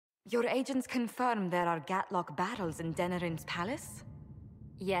Your agents confirm there are Gatlock barrels in Denerim's palace?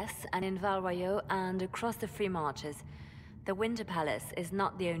 Yes, and in Val Royeaux and across the Free Marches. The Winter Palace is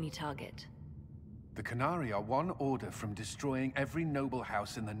not the only target. The Canari are one order from destroying every noble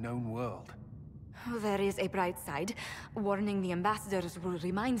house in the known world. Oh, there is a bright side. Warning the ambassadors will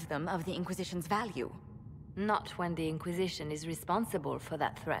remind them of the Inquisition's value. Not when the Inquisition is responsible for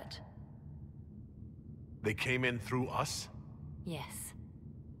that threat. They came in through us? Yes.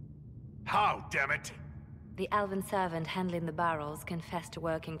 How, damn it? The elven servant handling the barrels confessed to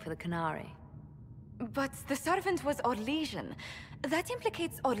working for the Canari. But the servant was Orlesian. That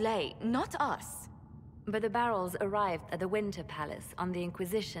implicates Orlais, not us. But the barrels arrived at the Winter Palace on the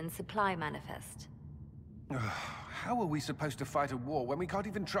Inquisition supply manifest. How are we supposed to fight a war when we can't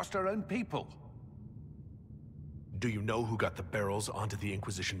even trust our own people? Do you know who got the barrels onto the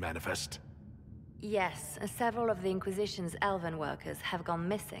Inquisition manifest? Yes, several of the Inquisition's elven workers have gone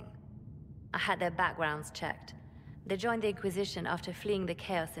missing. I had their backgrounds checked. They joined the Inquisition after fleeing the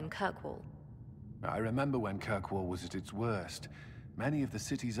chaos in Kirkwall. I remember when Kirkwall was at its worst. Many of the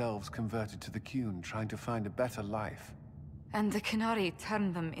city's elves converted to the Qun, trying to find a better life. And the Canari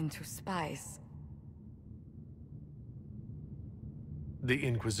turned them into spies. The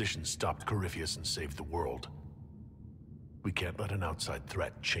Inquisition stopped Corypheus and saved the world. We can't let an outside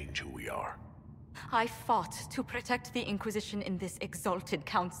threat change who we are. I fought to protect the Inquisition in this exalted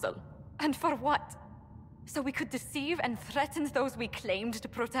council. And for what? So we could deceive and threaten those we claimed to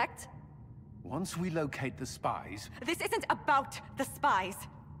protect? Once we locate the spies... This isn't about the spies.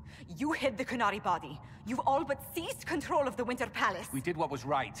 You hid the Canari body. You've all but seized control of the Winter Palace. We did what was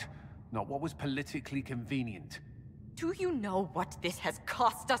right, not what was politically convenient. Do you know what this has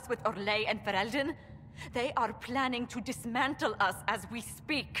cost us with Orlais and Ferelden? They are planning to dismantle us as we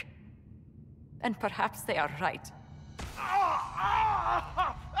speak. And perhaps they are right.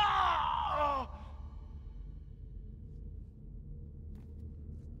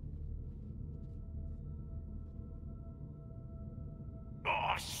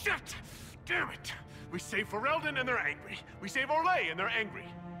 Oh, shit! Damn it! We save Ferelden and they're angry. We save Orlais and they're angry.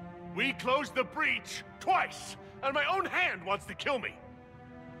 We closed the breach twice, and my own hand wants to kill me.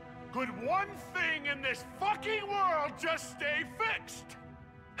 Could one thing in this fucking world just stay fixed?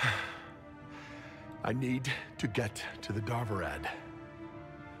 I need to get to the Darvarad.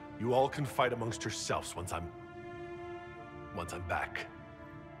 You all can fight amongst yourselves once I'm back.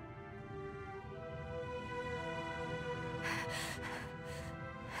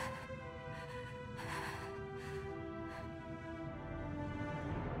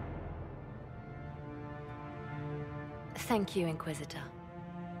 Thank you, Inquisitor.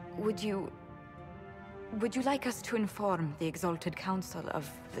 Would you like us to inform the Exalted Council of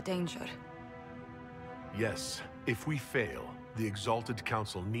the danger? Yes. If we fail, the Exalted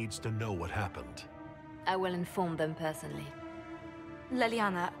Council needs to know what happened. I will inform them personally.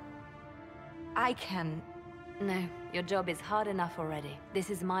 Leliana, I can... No, your job is hard enough already. This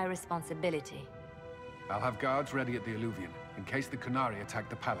is my responsibility. I'll have guards ready at the Alluvion, in case the Canari attack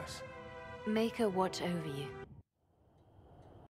the palace. Make her watch over you.